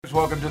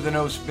Welcome to the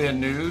No Spin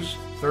News,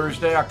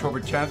 Thursday,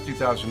 October 10th,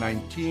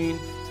 2019.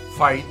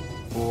 Fight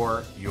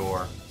for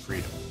your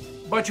freedom.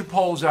 A bunch of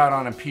polls out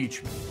on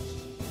impeachment,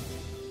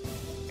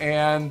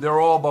 and they're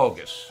all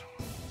bogus.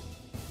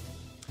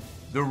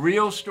 The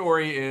real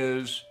story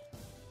is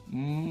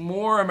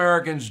more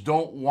Americans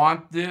don't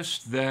want this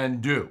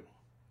than do,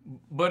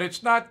 but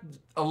it's not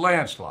a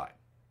landslide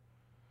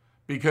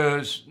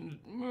because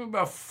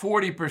about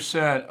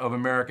 40% of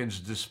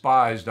Americans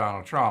despise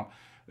Donald Trump.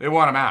 They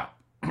want him out.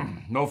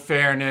 No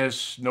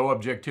fairness, no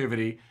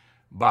objectivity.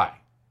 Bye.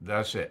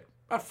 That's it.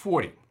 About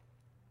 40.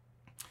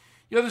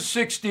 The other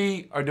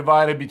 60 are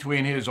divided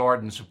between his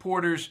ardent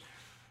supporters.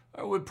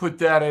 I would put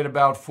that at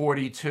about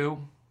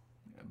 42,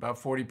 about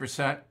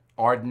 40%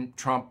 ardent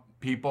Trump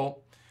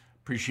people.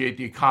 Appreciate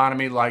the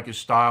economy, like his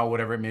style,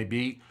 whatever it may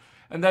be.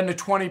 And then the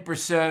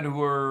 20%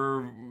 who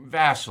are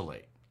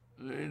vacillate.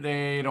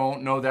 They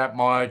don't know that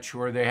much,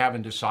 or they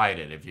haven't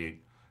decided, if you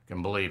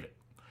can believe it.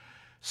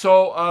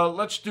 So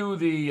let's do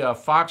the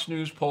Fox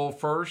News poll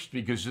first,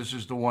 because this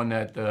is the one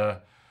that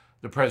the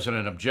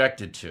president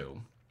objected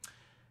to.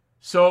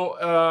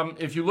 So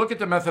if you look at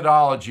the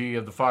methodology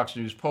of the Fox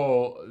News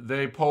poll,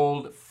 they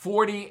polled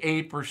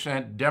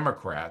 48%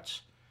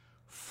 Democrats,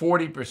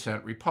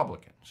 40%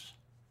 Republicans.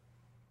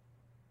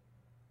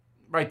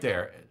 Right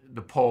there,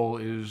 the poll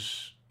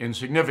is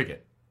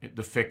insignificant.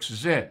 The fix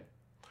is in.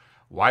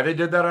 Why they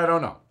did that, I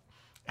don't know.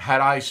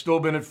 Had I still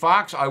been at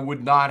Fox, I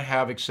would not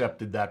have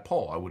accepted that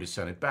poll. I would have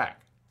sent it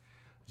back.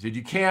 I said,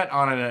 you can't,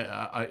 on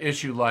an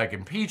issue like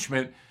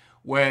impeachment,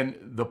 when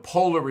the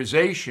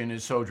polarization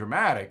is so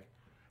dramatic,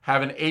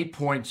 have an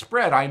 8-point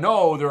spread. I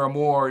know there are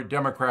more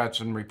Democrats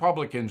and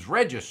Republicans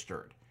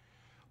registered,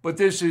 but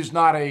this is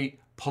not a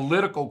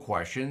political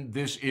question.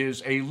 This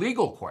is a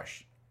legal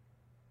question.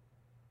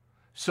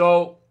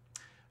 So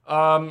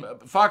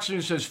Fox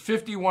News says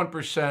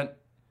 51%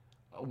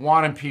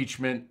 want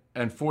impeachment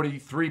and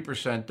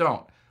 43%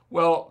 don't.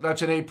 Well,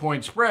 that's an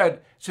 8-point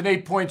spread. It's an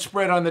 8-point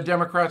spread on the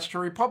Democrats to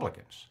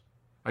Republicans.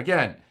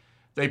 Again,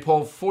 they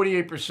polled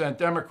 48%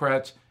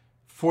 Democrats,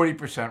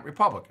 40%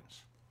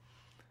 Republicans.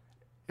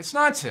 It's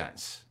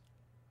nonsense.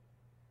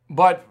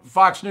 But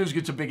Fox News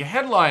gets a big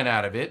headline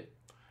out of it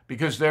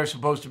because they're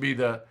supposed to be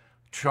the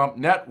Trump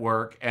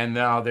network, and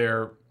now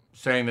they're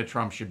saying that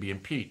Trump should be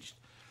impeached.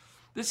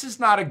 This is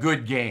not a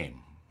good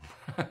game.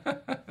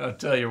 I'll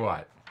tell you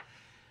what.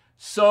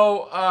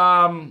 So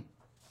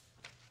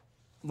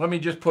let me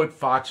just put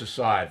Fox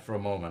aside for a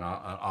moment.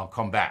 I'll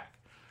come back.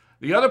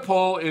 The other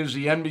poll is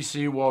the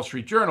NBC Wall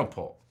Street Journal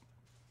poll.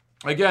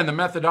 Again, the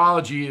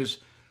methodology is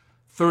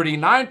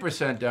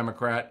 39%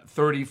 Democrat,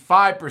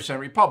 35%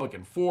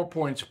 Republican,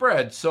 4-point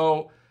spread.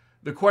 So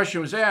the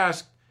question was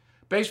asked,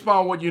 based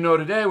upon what you know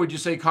today, would you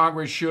say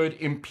Congress should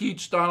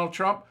impeach Donald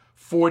Trump?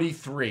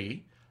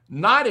 43.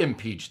 Not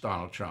impeach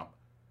Donald Trump?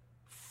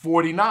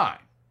 49.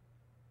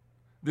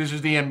 This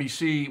is the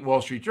NBC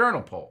Wall Street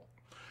Journal poll.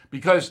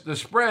 Because the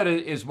spread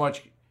is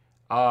much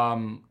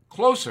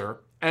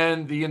closer,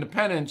 and the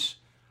independents,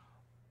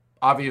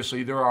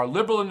 obviously, there are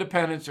liberal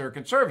independents, there are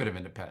conservative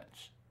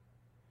independents.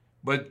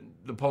 But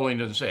the polling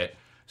doesn't say it.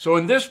 So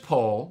in this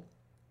poll,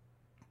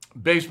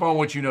 based upon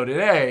what you know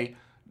today,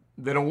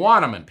 they don't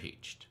want him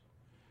impeached.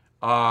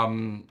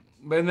 And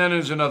then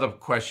there's another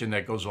question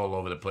that goes all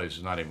over the place.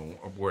 It's not even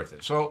worth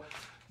it. So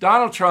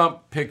Donald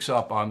Trump picks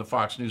up on the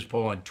Fox News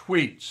poll and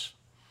tweets,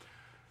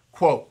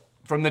 quote,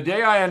 "From the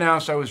day I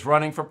announced I was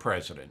running for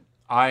president,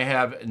 I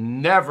have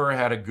never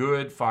had a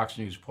good Fox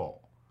News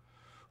poll.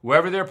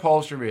 Whoever their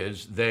pollster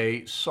is,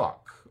 they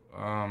suck."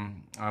 I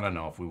don't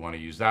know if we want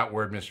to use that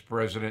word, Mr.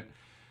 President.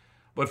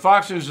 But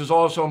Fox News is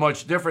also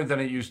much different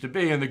than it used to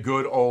be in the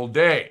good old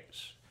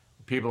days.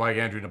 People like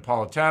Andrew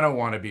Napolitano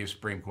want to be a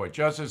Supreme Court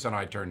justice, and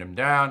I turned him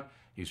down.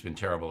 He's been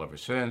terrible ever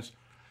since.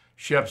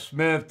 Shep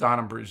Smith,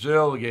 Donna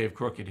Brazile, who gave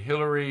crooked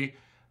Hillary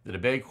the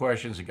debate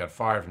questions and got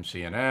fired from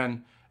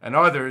CNN, and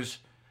others.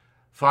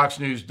 Fox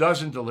News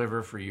doesn't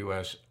deliver for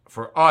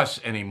us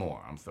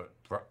anymore.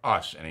 For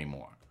us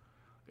anymore.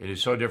 It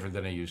is so different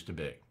than it used to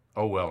be.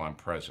 Oh, well, I'm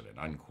president,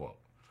 unquote.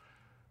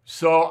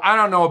 So I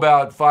don't know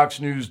about Fox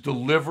News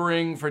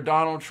delivering for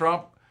Donald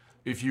Trump.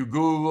 If you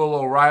Google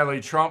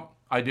O'Reilly Trump,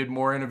 I did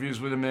more interviews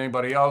with him than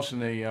anybody else in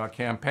the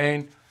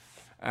campaign.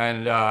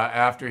 And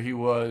after he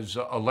was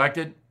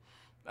elected,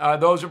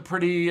 those are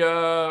pretty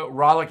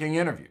rollicking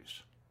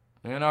interviews.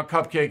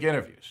 Cupcake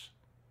interviews.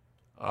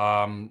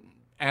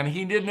 And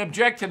he didn't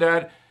object to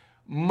that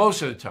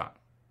most of the time.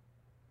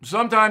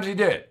 Sometimes he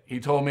did. He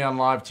told me on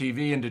live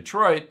TV in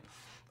Detroit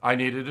I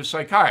needed a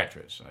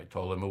psychiatrist. I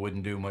told him it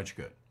wouldn't do much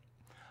good.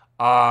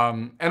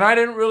 And I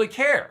didn't really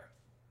care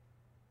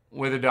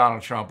whether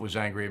Donald Trump was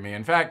angry at me.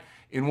 In fact,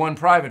 in one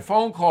private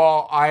phone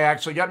call, I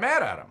actually got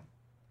mad at him.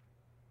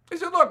 I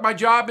said, look, my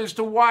job is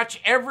to watch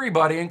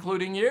everybody,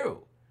 including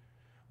you.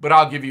 But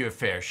I'll give you a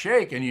fair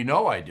shake, and you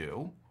know I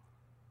do.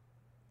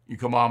 You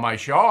come on my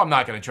show, I'm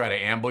not going to try to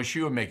ambush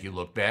you and make you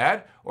look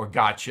bad or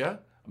gotcha.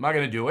 I'm not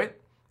going to do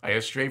it. I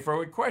ask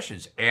straightforward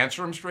questions.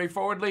 Answer them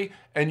straightforwardly,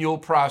 and you'll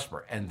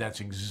prosper. And that's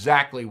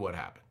exactly what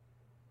happened.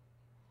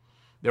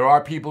 There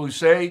are people who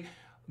say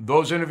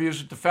those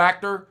interviews with the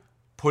Factor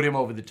put him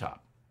over the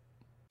top.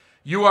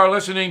 You are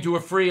listening to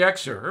a free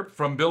excerpt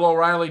from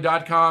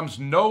BillO'Reilly.com's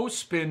No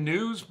Spin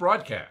News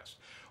broadcast,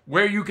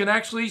 where you can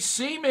actually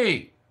see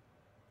me.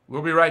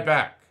 We'll be right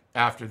back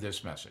after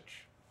this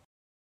message.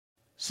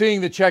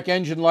 Seeing the check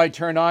engine light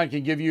turn on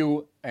can give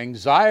you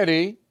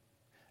anxiety,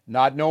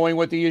 not knowing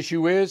what the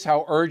issue is,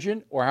 how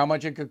urgent, or how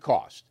much it could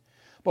cost.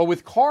 But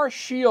with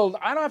CarShield,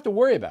 I don't have to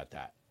worry about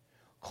that.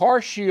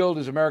 CarShield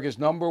is America's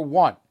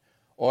 #1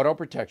 auto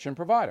protection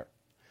provider.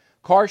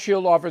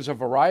 CarShield offers a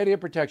variety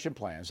of protection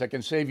plans that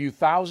can save you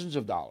thousands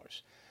of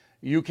dollars.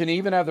 You can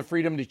even have the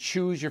freedom to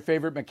choose your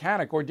favorite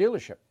mechanic or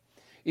dealership.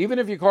 Even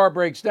if your car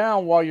breaks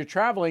down while you're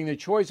traveling, the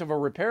choice of a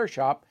repair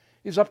shop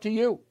is up to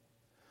you.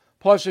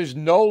 Plus, there's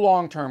no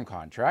long-term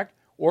contract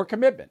or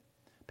commitment.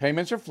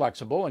 Payments are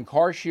flexible, and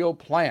CarShield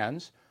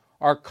plans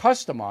are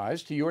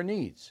customized to your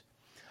needs.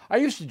 I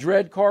used to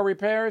dread car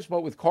repairs,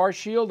 but with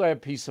CarShield, I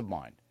have peace of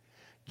mind.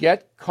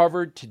 Get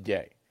covered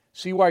today.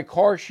 See why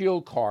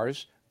CarShield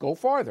cars go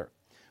farther.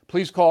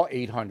 Please call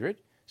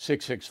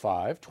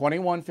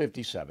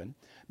 800-665-2157,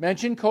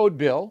 mention code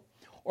BILL,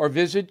 or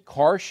visit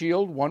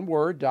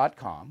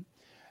carshieldoneword.com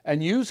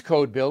and use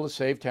code BILL to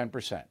save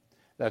 10%.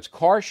 That's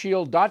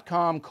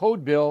carshield.com,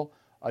 code BILL.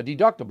 A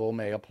deductible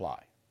may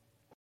apply.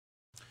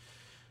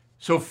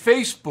 So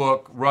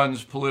Facebook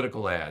runs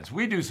political ads.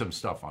 We do some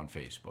stuff on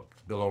Facebook,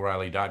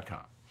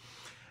 BillO'Reilly.com.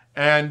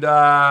 And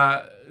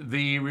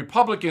the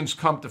Republicans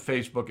come to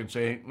Facebook and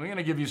say, we're going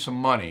to give you some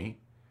money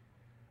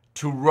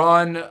to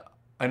run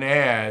an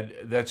ad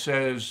that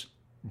says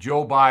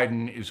Joe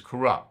Biden is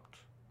corrupt.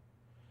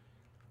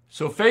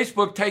 So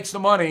Facebook takes the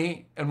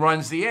money and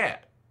runs the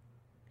ad.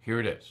 Here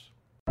it is.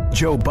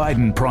 Joe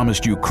Biden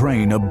promised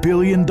Ukraine $1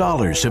 billion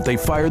if they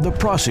fired the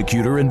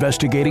prosecutor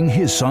investigating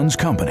his son's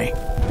company.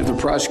 If the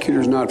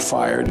prosecutor's not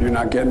fired, you're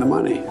not getting the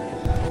money.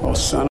 Oh,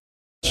 son of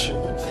a bitch.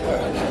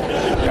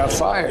 Got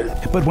fired.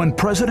 But when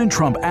President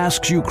Trump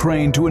asks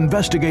Ukraine to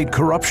investigate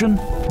corruption,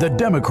 the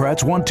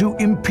Democrats want to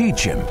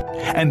impeach him,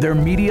 and their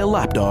media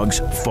lapdogs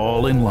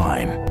fall in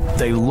line.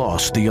 They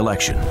lost the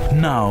election.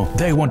 Now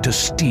they want to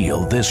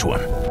steal this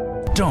one.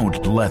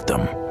 Don't let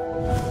them.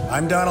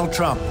 I'm Donald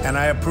Trump, and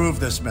I approve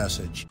this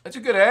message. That's a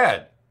good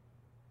ad.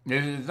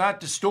 It's not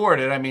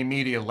distorted. I mean,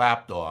 media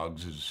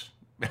lapdogs is,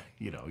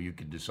 you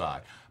can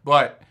decide.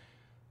 But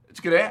it's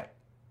a good ad.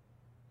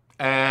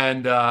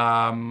 And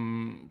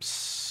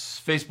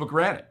Facebook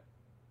ran it.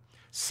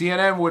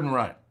 CNN wouldn't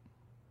run it.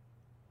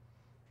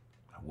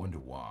 I wonder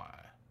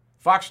why.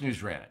 Fox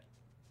News ran it.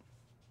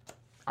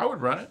 I would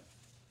run it.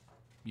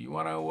 You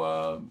want to,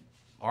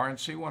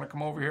 RNC want to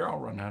come over here? I'll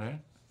run that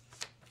ad.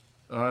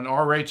 And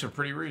our rates are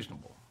pretty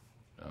reasonable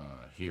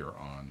here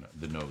on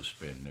the No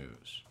Spin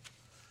News.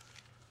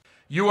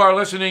 You are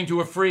listening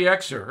to a free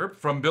excerpt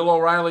from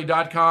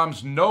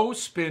BillO'Reilly.com's No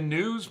Spin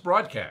News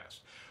broadcast,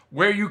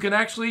 where you can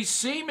actually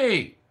see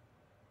me.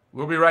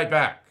 We'll be right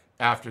back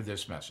after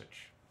this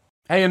message.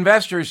 Hey,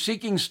 investors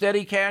seeking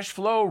steady cash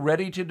flow,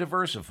 ready to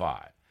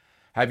diversify.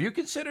 Have you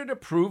considered a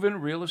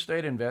proven real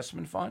estate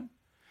investment fund?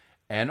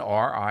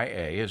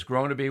 NRIA has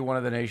grown to be one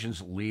of the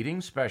nation's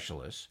leading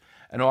specialists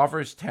and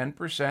offers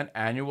 10%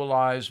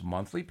 annualized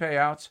monthly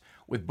payouts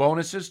with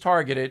bonuses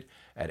targeted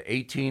at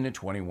 18 to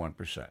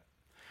 21%.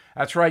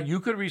 That's right,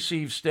 you could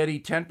receive steady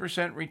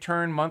 10%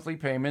 return monthly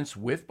payments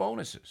with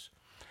bonuses.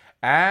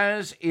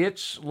 As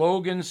its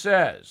slogan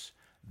says,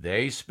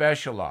 they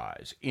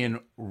specialize in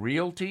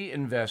realty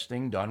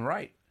investing done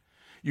right.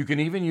 You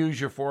can even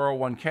use your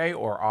 401k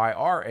or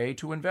IRA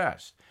to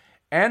invest.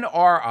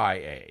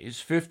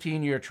 NRIA's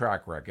 15-year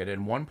track record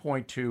and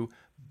 $1.2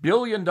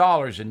 billion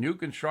in new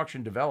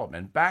construction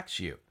development backs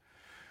you.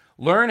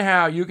 Learn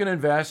how you can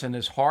invest in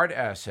this hard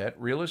asset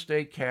real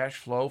estate cash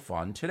flow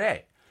fund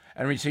today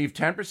and receive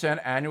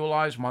 10%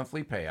 annualized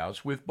monthly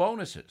payouts with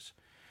bonuses.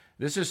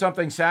 This is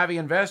something savvy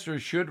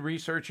investors should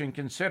research and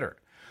consider.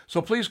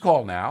 So please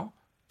call now,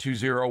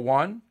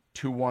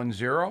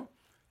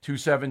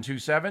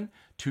 201-210-2727,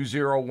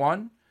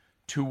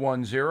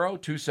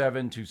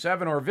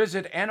 201-210-2727, or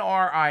visit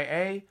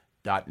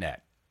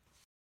nria.net.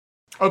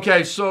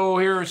 Okay, so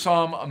here's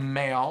some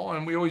mail,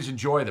 and we always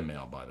enjoy the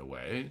mail, by the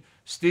way.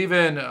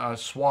 Stephen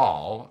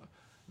Swall,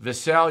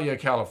 Visalia,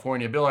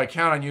 California. Bill, I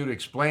count on you to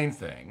explain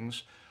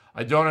things.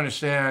 I don't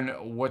understand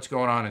what's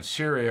going on in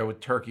Syria with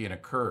Turkey and the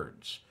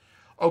Kurds.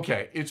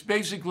 Okay, it's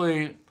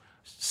basically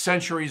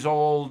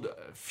centuries-old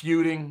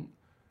feuding,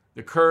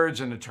 the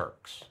Kurds and the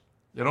Turks.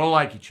 They don't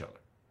like each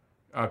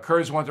other.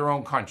 Kurds want their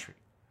own country.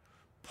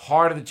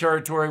 Part of the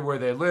territory where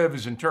they live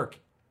is in Turkey.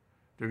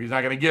 Turkey's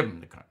not going to give them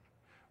the country.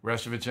 The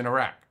rest of it's in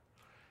Iraq.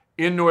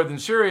 In northern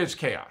Syria, it's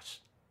chaos.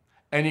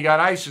 And you got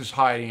ISIS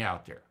hiding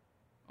out there.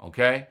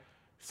 Okay?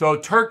 So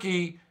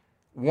Turkey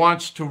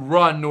wants to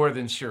run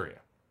northern Syria.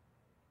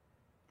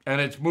 And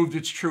it's moved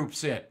its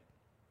troops in.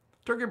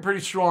 Turkey have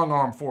pretty strong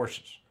armed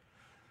forces.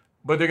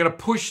 But they're going to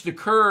push the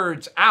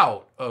Kurds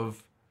out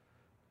of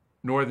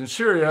northern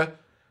Syria,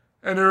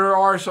 and there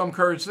are some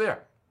Kurds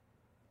there.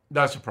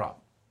 That's a problem.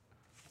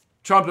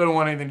 Trump doesn't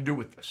want anything to do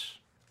with this.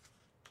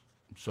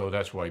 So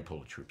that's why he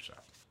pulled the troops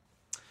out.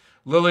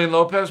 Lillian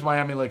Lopez,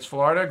 Miami Lakes,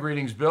 Florida.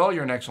 Greetings, Bill.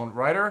 You're an excellent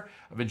writer.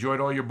 I've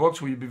enjoyed all your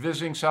books. Will you be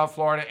visiting South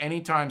Florida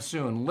anytime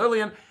soon?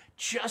 Lillian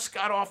just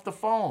got off the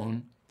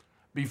phone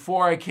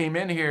before I came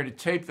in here to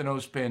tape the No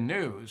Spin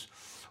News.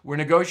 We're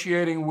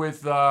negotiating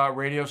with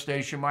radio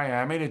station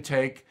Miami to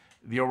take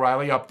the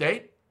O'Reilly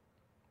update,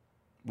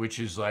 which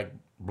is like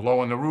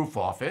blowing the roof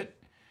off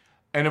it.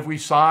 And if we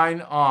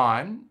sign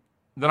on,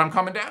 then I'm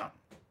coming down.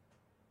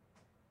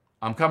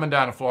 I'm coming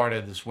down to Florida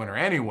this winter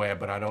anyway,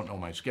 but I don't know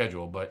my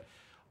schedule. But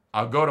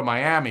I'll go to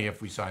Miami if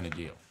we sign a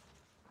deal.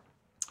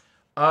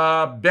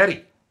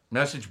 Betty,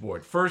 message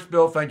board. First,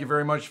 Bill, thank you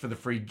very much for the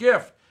free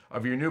gift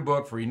of your new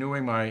book for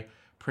renewing my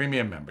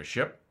premium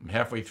membership. I'm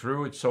halfway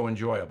through. It's so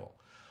enjoyable.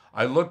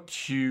 I look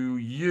to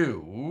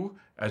you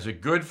as a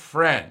good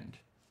friend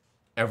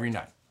every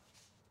night.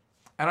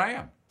 And I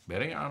am,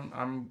 Betty.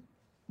 I'm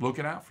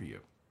looking out for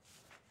you.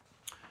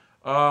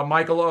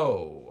 Michael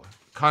O.,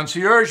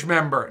 concierge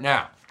member.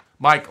 Now,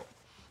 Michael,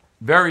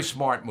 very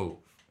smart move.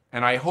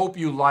 And I hope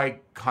you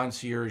like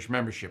concierge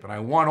membership. And I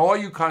want all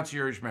you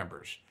concierge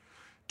members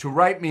to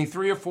write me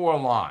 3 or 4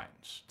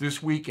 lines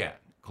this weekend,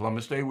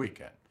 Columbus Day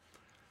weekend,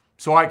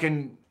 so I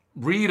can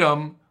read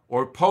them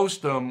or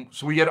post them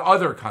so we get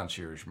other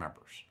concierge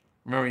members.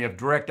 Remember, you have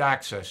direct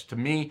access to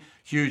me,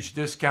 huge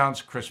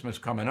discounts, Christmas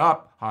coming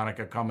up,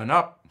 Hanukkah coming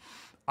up.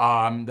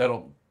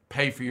 That'll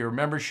pay for your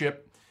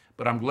membership.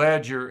 But I'm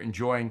glad you're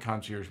enjoying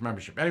concierge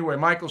membership. Anyway,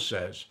 Michael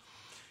says,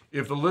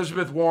 if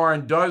Elizabeth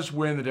Warren does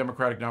win the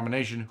Democratic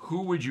nomination,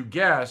 who would you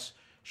guess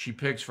she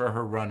picks for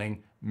her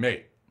running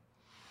mate?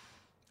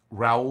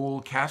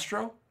 Raul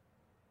Castro?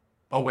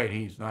 Oh, wait,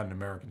 he's not an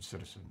American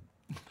citizen.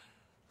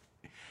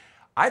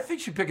 I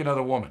think she'd pick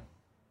another woman.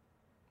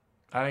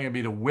 I think it'd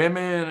be the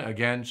women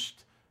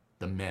against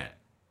the men.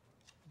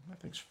 I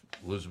think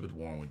Elizabeth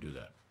Warren would do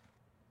that.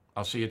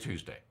 I'll see you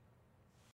Tuesday.